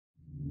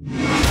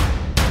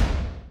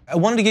I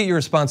wanted to get your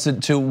response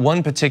to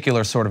one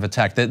particular sort of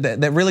attack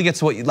that really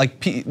gets what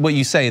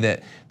you say,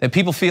 that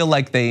people feel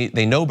like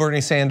they know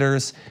Bernie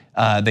Sanders,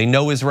 they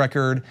know his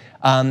record.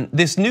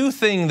 This new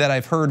thing that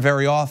I've heard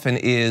very often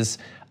is,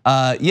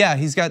 yeah,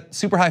 he's got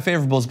super high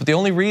favorables, but the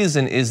only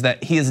reason is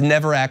that he has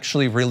never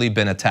actually really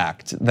been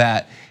attacked.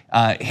 That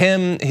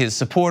him, his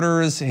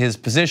supporters, his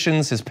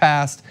positions, his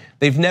past,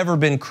 they've never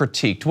been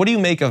critiqued. What do you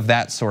make of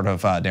that sort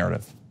of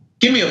narrative?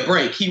 Give me a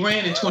break. He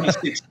ran in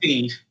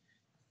 2016.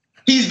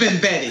 He's been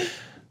vetted.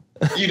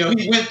 You know,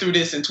 he went through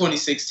this in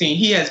 2016.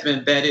 He has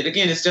been vetted.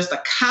 Again, it's just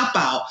a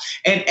cop-out.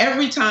 And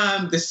every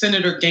time the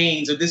senator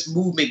gains or this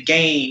movement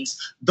gains,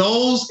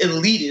 those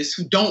elitists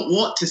who don't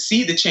want to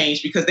see the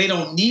change because they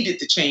don't need it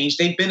to change,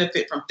 they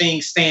benefit from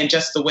things staying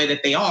just the way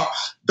that they are.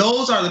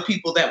 Those are the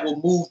people that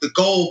will move the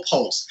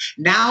goalposts.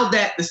 Now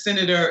that the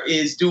senator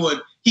is doing,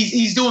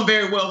 he's doing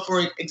very well,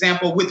 for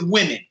example, with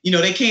women. You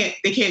know, they can't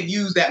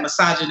use that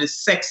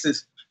misogynist,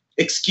 sexist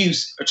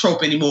excuse or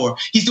trope anymore.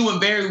 He's doing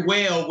very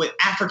well with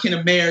African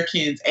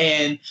Americans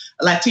and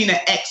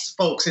Latinx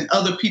folks and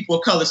other people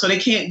of color. So they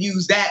can't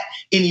use that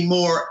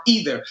anymore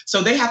either.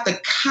 So they have to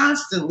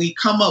constantly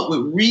come up with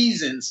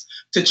reasons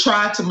to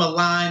try to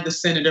malign the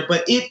senator,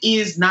 but it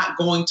is not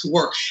going to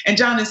work. And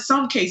John, in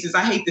some cases,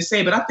 I hate to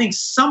say, but I think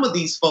some of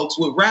these folks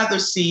would rather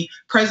see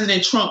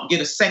President Trump get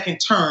a second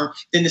term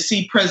than to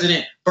see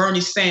President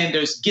Bernie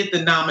Sanders get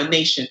the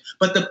nomination.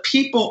 But the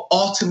people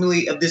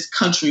ultimately of this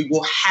country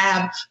will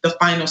have the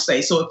final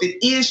say. So if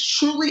it is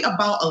truly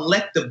about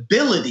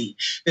electability,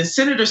 then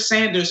Senator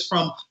Sanders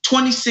from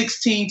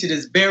 2016 to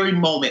this very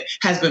moment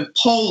has been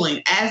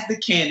polling as the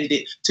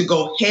candidate to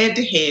go head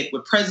to head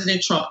with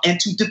President Trump and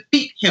to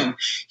defeat him.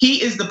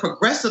 He is the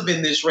progressive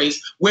in this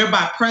race,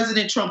 whereby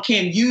President Trump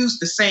can use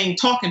the same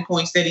talking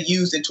points that he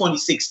used in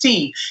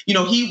 2016. You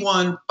know, he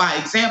won, by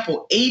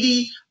example,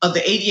 80 of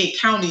the 88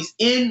 counties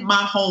in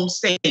my home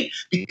state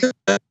because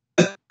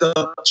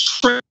the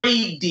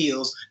trade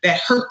deals that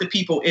hurt the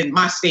people in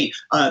my state,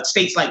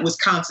 states like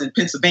Wisconsin,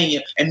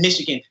 Pennsylvania, and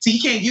Michigan. See,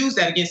 he can't use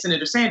that against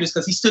Senator Sanders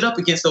because he stood up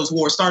against those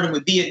wars, starting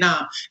with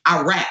Vietnam,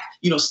 Iraq,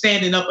 you know,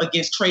 standing up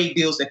against trade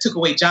deals that took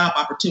away job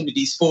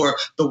opportunities for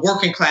the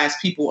working class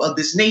people of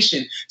this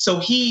nation. So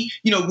he,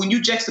 you know, when you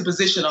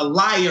juxtaposition a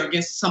liar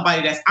against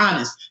somebody that's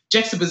honest,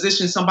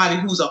 juxtaposition somebody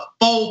who's a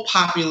faux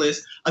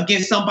populist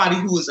against somebody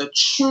who is a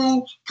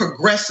true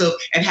progressive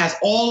and has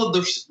all of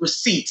the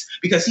receipts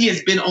because he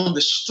has been on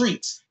the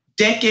streets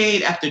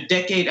decade after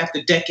decade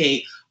after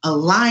decade,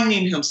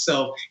 aligning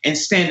himself and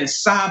standing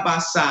side by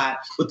side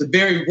with the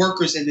very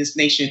workers in this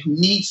nation who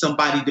need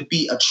somebody to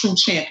be a true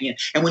champion.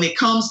 And when it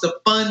comes to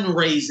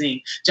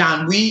fundraising,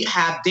 John, we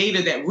have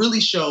data that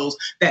really shows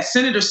that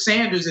Senator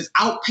Sanders is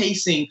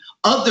outpacing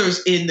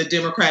others in the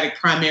Democratic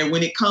primary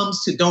when it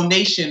comes to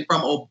donations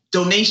from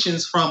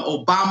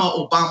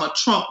Obama,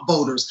 Trump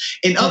voters.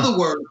 In other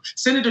words,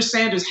 Senator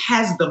Sanders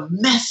has the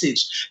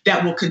message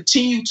that will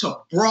continue to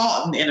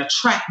broaden and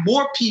attract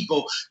more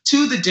people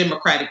to the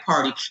Democratic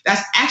Party.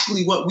 That's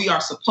actually what we are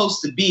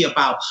supposed to be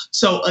about.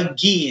 So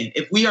again,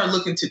 if we are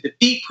looking to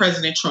defeat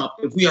President Trump,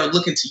 if we are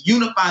looking to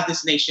unify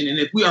this nation, and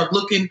if we are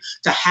looking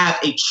to have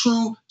a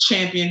true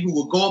champion who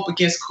will go up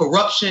against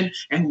corruption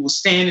and who will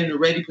stand in a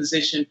ready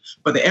position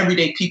for the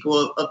everyday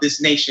people of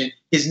this nation,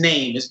 his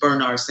name is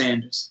Bernard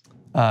Sanders.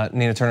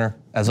 Nina Turner,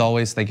 as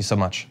always, thank you so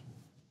much.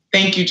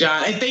 Thank you,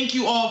 John. And thank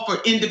you all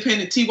for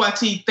independent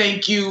TYT.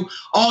 Thank you,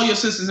 all your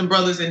sisters and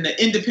brothers in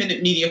the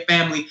independent media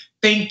family.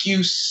 Thank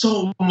you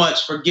so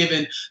much for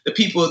giving the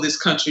people of this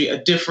country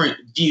a different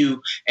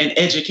view and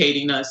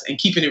educating us and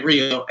keeping it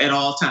real at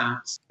all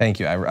times. Thank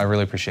you. I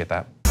really appreciate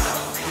that.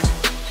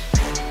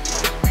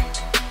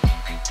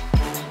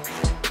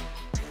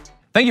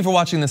 Thank you for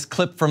watching this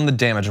clip from The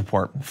Damage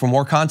Report. For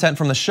more content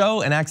from the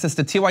show and access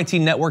to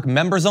TYT Network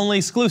members-only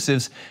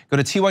exclusives, go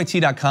to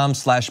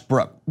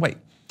tyt.com/Brooke. Wait,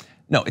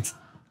 no, it's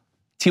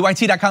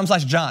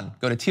tyt.com/John.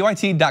 Go to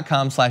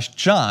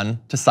tyt.com/John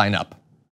to sign up.